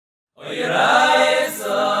Today's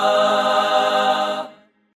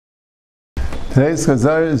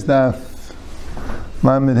Chazara is Daf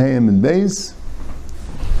Lamed Hayim and Beis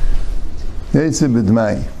Yetzer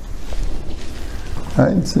B'Dmai.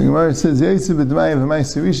 Right, so the Gemara says Yetzer B'Dmai of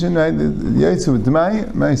Ma'aser Rishon. Right, Yetzer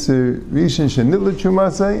B'Dmai, Ma'aser Rishon Shenitlu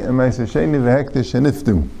Chumasei, and Ma'aser Sheni V'Hekta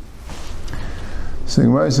Sheniftu. So the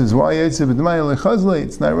Gemara says, why Yetzer B'Dmai Lechazlei?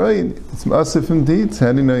 It's not right. It's Ma'aseh from Teetz.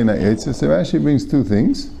 How do you know you're not Yetzer? So Rashi brings two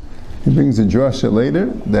things. He brings a drasha later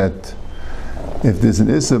that if there's an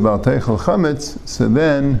issa about teichel chametz, so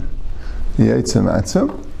then the yetzer matzah.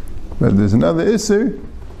 But if there's another issa,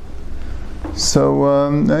 so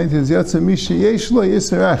it is yetzer mishi yesh lo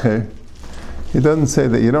yisser acher. He doesn't say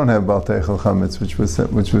that you don't have bal teichel chametz, which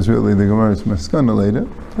was really the Gemara's maskana later.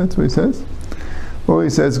 That's what he says. Or he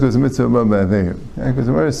says because mitzvah above ba'aveir. Because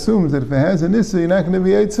the Gemara assumes that if it has an issa, you're not going to be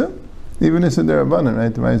yetzer, even issa derabanan,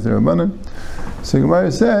 right? The ma'is derabanan. So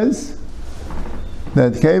Gemara says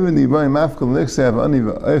that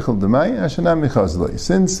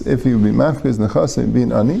since if he would be mafkez nechasei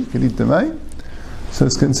being ani, could eat demai, so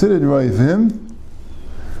it's considered right for him.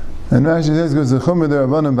 And Rashi says because the chumer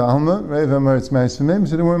derabanan ba'alma, Reiv Amar it's ma'is for him,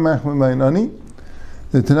 so they weren't machmir by ani.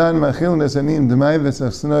 The Tanan machil nesanim demai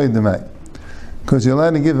v'sachsanoi demai, because you're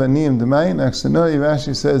allowed to give aniyim demai. And achsanoi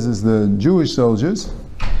Rashi says is the Jewish soldiers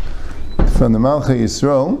from the Malcha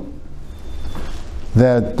Yisrael,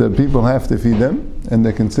 that people have to feed them, and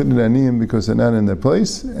they're considered aniyim because they're not in their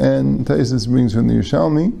place. And Taisus brings from the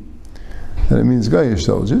Yerushalmi that it means Goyish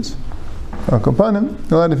soldiers. Akapanim,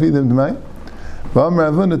 you're allowed to feed them demai. You're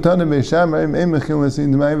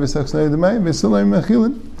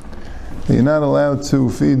not allowed to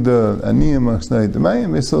feed the aniyim achsnai demai,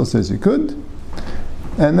 and Beisol says you could.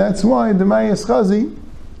 And that's why demai is chazi.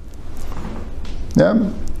 Yeah?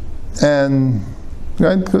 And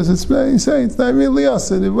right, because you say it's not really us.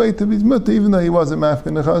 The way to be mutter, even though he wasn't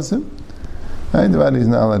mafkin nechasim. Right, the body is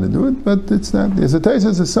not allowed to do it, but it's not. There's a taste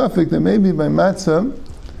as a suffix that maybe by matzah,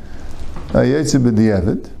 yetzer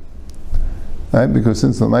b'diavad, right? Because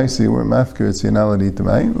since the ma'isi were mafkir, it's you're not allowed to eat the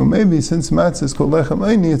ma'im. Or maybe since matzah is called lechem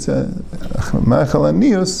eini, it's a ma'achal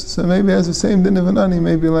anius, so maybe it has the same din of an ani,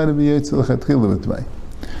 maybe allowed to be yetzer l'chatchilu with ma'im.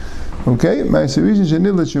 Okay, ma'aser rishon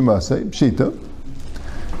shenil l'chumasei pshita.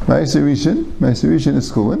 Ma'aser Rishon is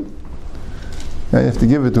chulin. Now you have to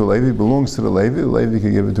give it to a Levi, it belongs to the Levi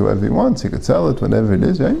can give it to whoever he wants, he could sell it, whatever it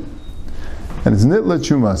is, right? And it's nitla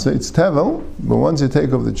chumasa, it's tevel, but once you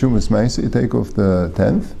take off the chumas ma'aser, you take off the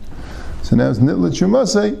 10th. So now it's nitla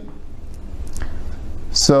chumasa,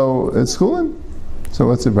 so it's chulin. So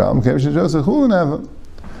what's the problem? That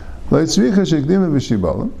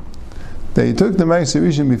you took the Ma'aser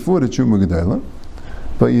Rishon before the Chuma Gedola,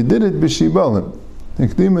 but you did it b'shibalim.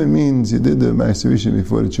 Ekdima means you did the Ma'aser Rishon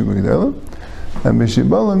before the Chuma Gedola, and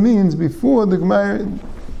B'Shibalim means before the Gemara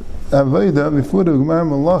Avodah, before the Gemara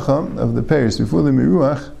Malacha of the Paris, before the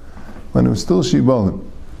Miruach, when it was still Shibalim.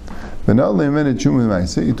 But not only a minute Chuma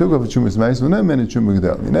Ma'aser, you took off the Chuma's Ma'aser, but not a minute Chuma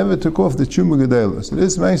Gedola. You never took off the Chuma Gedola. So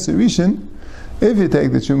this Ma'aser Rishon, if you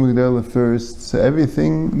take the Chuma Gedola first, so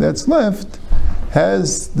everything that's left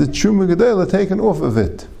has the Chuma Gedola taken off of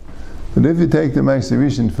it. But if you take the Ma'aser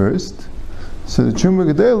Rishon first, so the Chuma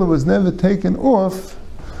Gedola was never taken off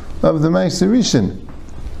of the Ma'aser Rishon.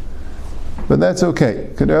 But that's okay.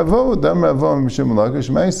 Ma'aser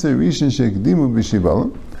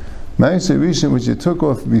Rishon, which you took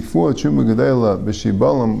off before Chuma Gedola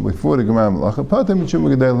b'Shibalim, before the Gemara Malacha, patam Chuma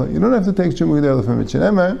Gedola. You don't have to take Chuma Gedola from it.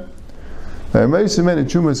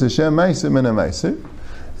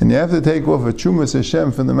 And you have to take off a Chumas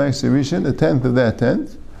Hashem from the Ma'aser Rishon, a 10th of that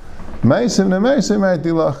 10th. You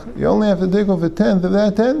only have to take off a 10th of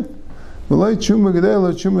that 10th. You don't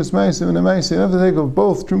have to take off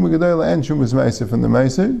both Chuma Gedola and Chumas Ma'aser from the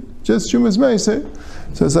Ma'aser, just Chumas Ma'aser.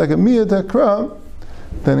 So it's like a Miyat Akra,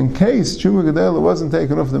 that in case Chuma Gedola wasn't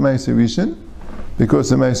taken off the Ma'aser Rishon, because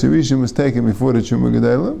the Ma'aser Rishon was taken before the Chuma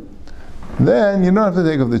Gedola, then you don't have to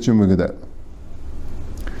take off the Chuma Gedola.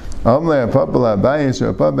 They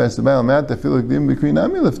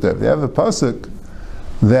have a pasuk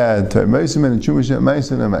that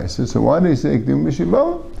so why do you say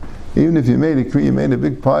even if you made a you made a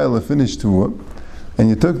big pile of finished tuah and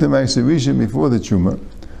you took the Ma'aser Rishon before the Chuma,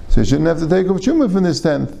 so you shouldn't have to take off Chuma from this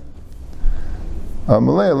 10th.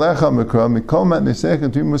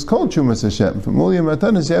 Was called Chumas Hashem. From all your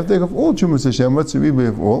matanas, you have to take off all Chumas Hashem. What's the rebbe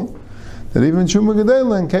of all? That even Chuma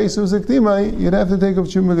Gedola, in case it was a K'dimai, you'd have to take off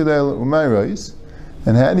Chuma Gedola Umayrais.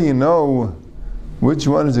 And how do you know which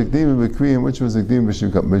one is a K'dimai B'Kri and which was a K'dimai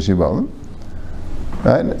B'Shibalim?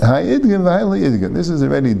 Right? Hai Idgan v'Hai Idgan. This is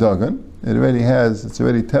already Dagan. It's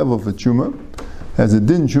already Tevel for Chuma. has a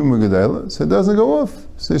din Truma Gedela, so it doesn't go off.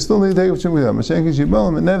 So you still need to take off Truma Gedela. Mashenka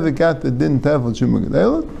Shibalim, it never got the din Tevel Truma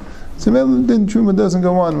Gedela, so the din Truma doesn't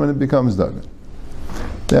go on when it becomes Dagan.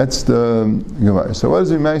 That's the Gemara. So what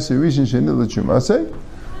does it mean? Ma'aseh Rishon Shenit L'Truma say?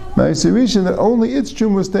 Ma'aseh Rishon, that only its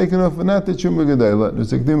Truma was taken off, but not the Truma Gedela.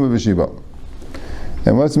 There's a Kdima V'Shibalim.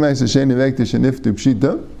 And what's Ma'aseh Sheni Vektish and Niftu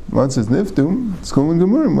Pshita? Once it's Niftu, it's called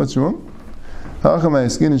Gemurim. What's wrong?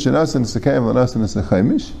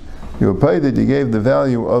 You will pay that you gave the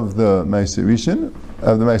value of the Ma'aseh Rishon,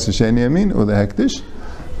 of the Ma'aseh Sheni, or the Hektish,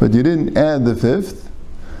 but you didn't add the fifth.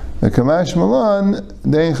 The Kamash Malan,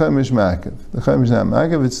 they ain't Chaimish Ma'akev. The Chaimish not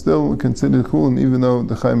Ma'akev, it's still considered cool, even though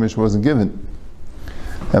the Chaimish wasn't given.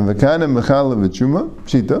 And V'kanem Mechala V'Truma,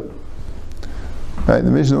 Pshita. Right,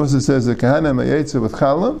 the Mishnah also says the Kahana Ma'yetza with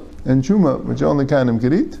Chala and Truma, which only Kahanim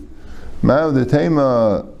could eat. Ma'av the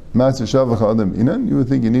Tema Matzah Shavach Adam Inan, you would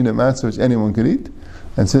think you need a matzah which anyone could eat.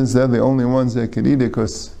 And since they're the only ones that could eat it,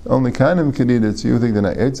 because only Kahanim could eat it, so you think they're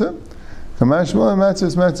not Yetza. Kamash Malan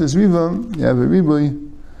Matzahs Riva, you have a Ribui.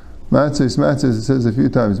 Matzahs, it says a few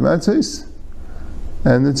times Matzahs.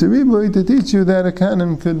 And it's a Ribui to teach you that a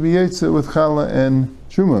Kahanim could be Yetza with Chala and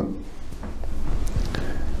Truma.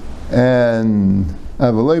 And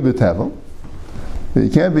Avaloi B'Tavel, but you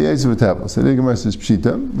can't be Yetzer B'Tavel. So the Gemara says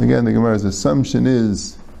Pshita. Again, the Gemara's assumption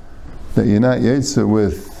is that you're not Yetzer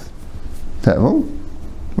with Tavel,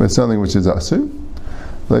 with something which is Asur.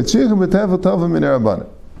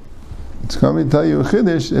 It's coming to tell you a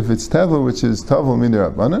Chiddush, if it's Tavel which is Tavel Midei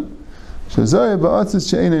Rabbanan, Chazara ba'atzis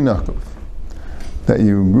she'ein nakov, that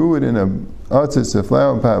you grew it in a atzis, a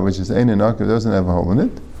flower pot which is ein nakov, doesn't have a hole in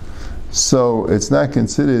it. So it's not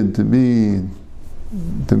considered to be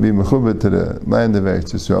mechubed to the land of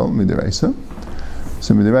Eretz Yisrael, midiraisa.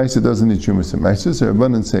 So midiraisa doesn't need Trumas and Ma'aser, so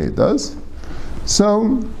Rabbanan say it does. So,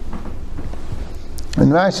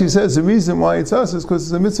 and Rashi says the reason why it's us is because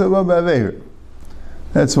it's a mitzvah b'aveir.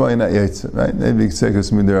 That's why you're not Yetzer, right? Maybe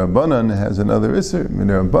because midirabanan has another isser.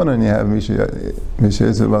 Midirabanan you have Misha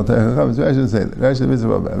Yetzer b'al Techachav. Rashi doesn't say that. Rashi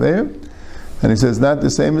mitzvah b'aveir. And he says not the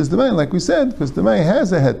same as the May, like we said, because the May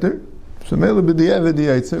has a heter. So Mela b'di'evet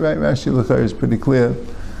Yetzer, right? Rashi L'chayr is pretty clear.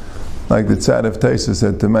 Like the Tzad of Taisa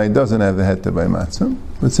said, the May doesn't have the heter by matzah,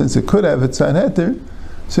 but since it could have a Tzad heter,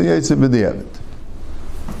 so Yetzer b'di'evet.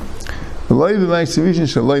 V'loi b'ma'aseh rishon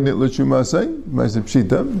shaloi nitlu Trumasei, ma'aseh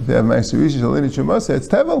pshita. If you have ma'aseh rishon shaloi nitlu Trumasei, it's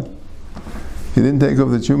tevel. If you didn't take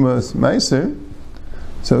off the Trumas ma'aser,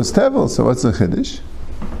 so it's tevel. So what's the chiddush?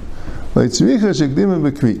 V'yitzricha shekdima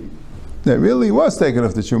b'kri. That really was taken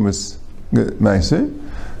off the Trumas ma'aser.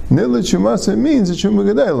 Nitlu Trumasei means the Truma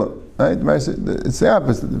Gedela. Right? It's the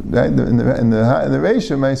opposite. Right? In the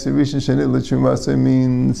ratio, ma'aseh rishon shenitlu Trumasei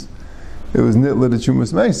means it was nitlu the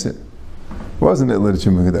Trumas ma'aser. It wasn't nitlu the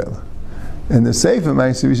Truma Gedela. And the Sefer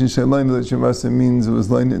Ma'aseh Rishon Shaloi Nitlu Trumasei means it was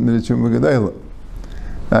loined in the Truma Gedela.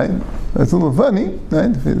 Right? That's a little funny,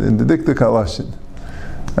 right? In the Dikta Kalashin.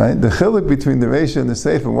 Right? The chiluk between the Reisha and the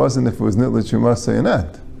Sefer wasn't if it was Nitlu Trumasei or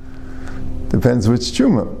not. Depends which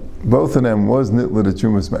Truma. Both of them was Nitlu the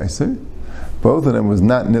Trumas Ma'aser. Both of them was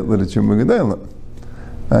not Nitlu the Truma Gedela.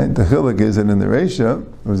 Right? The chiluk is that in the Reisha,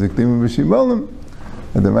 it was a Kdima B'Shibalim,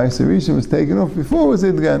 and the Ma'aseh Rishon was taken off before it was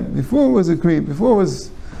Idgan, before it was a Kri, before it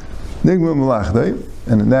was Nigma Malachdei,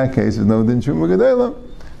 and in that case, there's no Din Truma Gedela.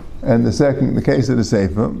 And the case of the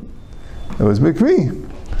Sefer, it was Mikri.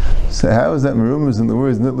 So how is that Merumas in the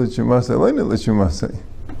words Nitlu Trumasei, Lo Nitlu Trumasei?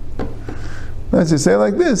 Let's just say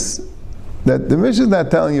like this, that the Mishnah is not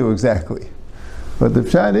telling you exactly. But the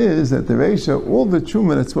pshat is that the Reisha, all the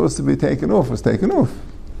Truma that's supposed to be taken off was taken off.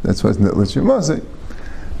 That's what's Nitlu Trumasei.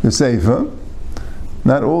 The Sefer,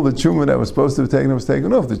 not all the Truma that was supposed to be taken off was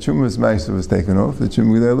taken off. The Truma's Ma'aser was taken off. The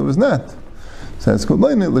Truma Gedela was not. So that's called Lo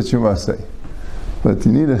Nitlu Trumasei. But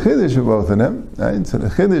you need a chiddush of both of them. Right? So the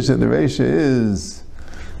chiddush of the Reisha is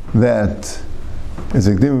that it's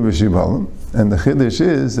a Kdima B'Shibalim, and the chiddush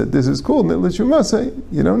is that this is called Nitlu Trumasei.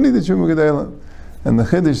 You don't need the Truma Gedela. And the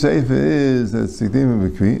chiddush Sefer is that it's a Kdima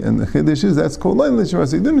B'Kri, and the chiddush is that's called Lo Nitlu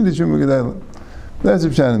Trumasei. You don't need the Truma Gedela. That's the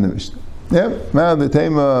pshat in the Mishnah. Yep. Now the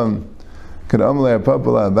tema. Could Amalei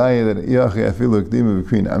Apapala Abaye that Yachi Afilu Kdima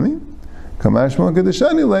B'Kri Nami? Kamashma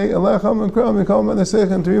Kedeshani Lei Alacham Akram Mikol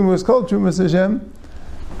Manasech and Trim was called Trumas Hashem.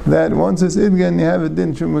 That once it's Idgan, you have a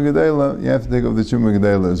din Truma Gedela, you have to take off the Truma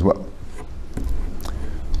Gedela as well.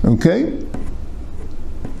 Okay?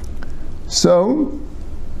 So,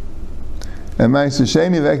 and Ma'aser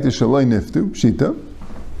Sheni Vekta Shaloi Niftu Pshita.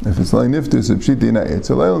 If it's Loi Niftu, it's a Pshita Yinayet.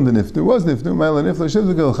 So Leilam the Niftu was Niftu. Ma'ala Nifla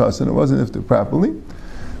Shivza Gilchas, and it wasn't Niftu properly.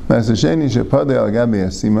 Ma'aser Sheni Shepade Al Gabi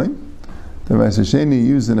Asimai. The Ma'aser Sheni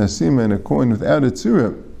used an Asima in a coin without a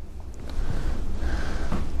tzura.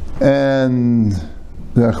 And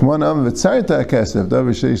the Achmanam v'tzarta kesef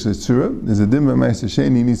davar sheish letzura. There's a dimma ma'aser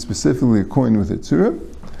sheni, you need specifically a coin with a tzura.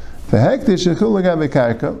 The hektish shechul lagabe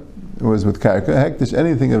karka, it was with karka. Hektish,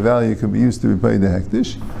 anything of value could be used to be paid the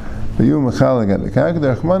hektish. V'yu mechal lagabe karka.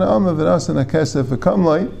 The Achmanam v'nasan kesef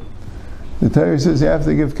v'kamloi. The Torah says you have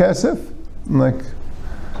to give kesef. Like,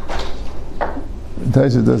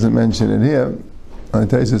 Taisa doesn't mention it here.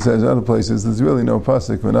 Taisa says other places there's really no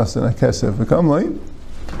pasuk v'nasan kesef v'kamloi.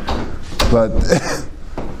 But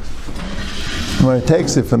when it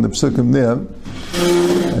takes it from the psukim there,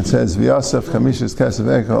 it says v'yasef chamishas kesef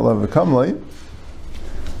echad alav v'kamloi,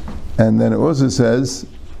 and then it also says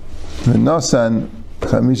v'nasan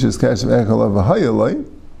chamishas kesef echad alav v'hayaloi.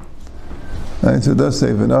 Right, so it does say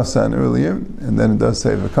v'nasan earlier, and then it does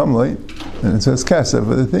say v'kamloi, and it says kesef.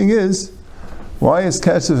 But the thing is, why is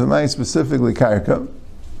kesef amai specifically karka?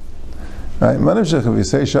 Right, manavshach, if you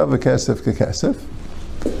say shava kesef kesef,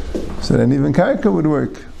 so then even karka would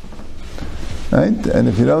work. Right, and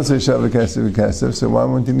if you don't say shava kesef, so why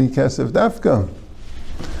wouldn't you need kesef dafka?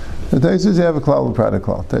 The Torah says you have a klal product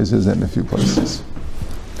klal. Torah says that in a few places.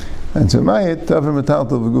 And so mayit taver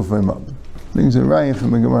metaltal v'gufay mab brings a raya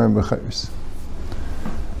from the Gemara in Bechayos.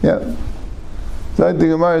 Yeah. So the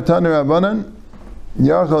Gemara Tanu Rabbanan,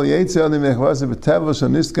 Yachal Yetzer Adi Mechvasa B'Tevel Shal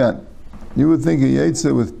Niskan. You would think a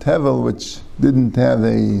Yetzer with Tevel, which didn't have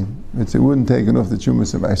it wouldn't take enough the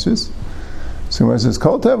Chumas of Isis. So Gemara says,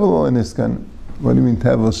 Kol Tevel Lo Niskan. What do you mean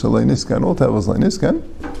Tevel Shal Niskan? All Tevel's Lo Niskan.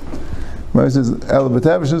 Gemara says, El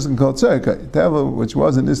B'Tevel Shal Niskan Kol Tzerka. Tevel, which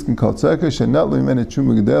wasn't Niskan Kol Tzerka, Shenat Lo Yimene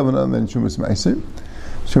Chuma Gedel V'Nat Yimene Chumas Meiser.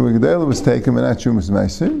 Chuma Gedel was taken, but not Chumas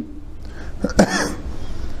Meiser.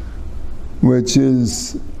 Which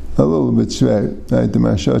is a little bit shver, right? The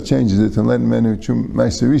Mashal changes it to let menu chum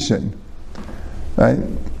meiser rishon, right?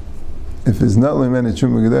 If it's not lemenu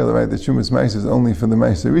chum gedel, right? The chumas meiser is only for the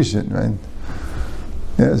meiser rishon, right?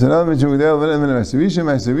 Yeah. So now chum gedel, lemenu meiser rishon,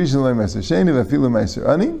 lo meiser sheni, v'afilu meiser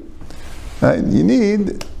ani. Right? You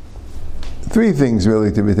need three things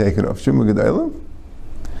really to be taken off: chum gedel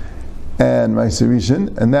and meiser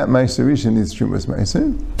rishon, and that meiser rishon needs chumas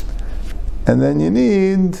meiser, and then you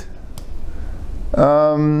need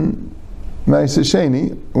Ma'aser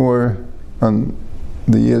Sheni, or on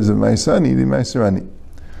the years of Ma'aser Ani, the Ma'aser Ani.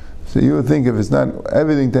 So you would think if it's not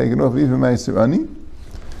everything taken off, even Ma'aser Ani,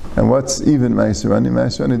 and what's even Ma'aser Ani?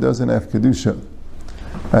 Ma'aser Ani doesn't have Kedusha.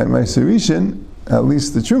 Right, Ma'aser Rishon, at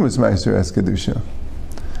least the Chumas Ma'aser has Kedusha.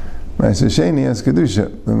 Ma'aser Sheni has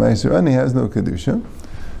Kedusha. The Ma'aser Ani has no Kedusha.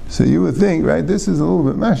 So you would think, right, this is a little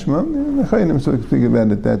bit mashma, the Chayim speak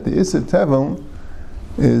about it, that the Issa Tevel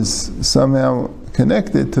is somehow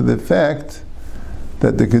connected to the fact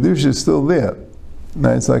that the Kedusha is still there.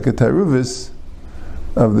 Right? It's like a taruvis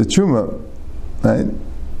of the Truma, right?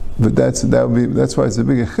 But that's why it's a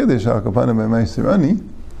bigger chiddush hakapana by Ma'aser Ani,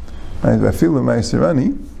 right? By filu Ma'aser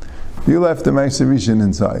Ani, you left the Ma'aser Rishon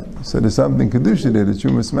inside. So there's something Kedusha there, the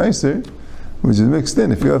Trumas Ma'aser, which is mixed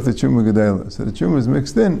in. If you left the Truma Gedela, so the Truma is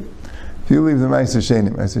mixed in. If you leave the Ma'aser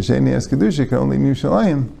Sheni has Kedusha, you can only in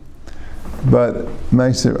Yerushalayim. But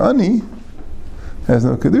Ma'aser Ani has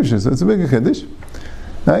no Kedusha, so it's a bigger Kedusha.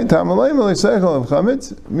 Right? It's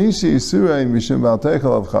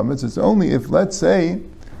only if, let's say,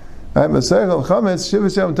 I have a Seichel Chametz,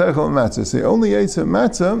 Shivas Yom Teichel Matzah. So only eats a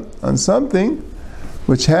matzah on something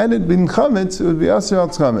which had it been Chametz, it would be Aser al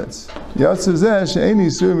Chametz. Yatzer Zeh She'eni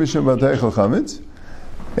Yisur Mishum Bal Teichel Chametz.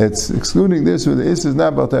 It's excluding this where the Isser is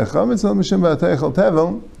not Bal Teichel Chametz, not Mishum Bal Teichel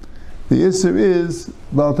Tevel. The Isser is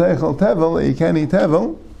Bal Teichel Tevel, you can't eat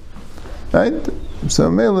Tevel. Right?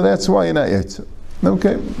 So, Mela, that's why you're not yet.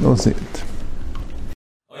 Okay, we'll see it.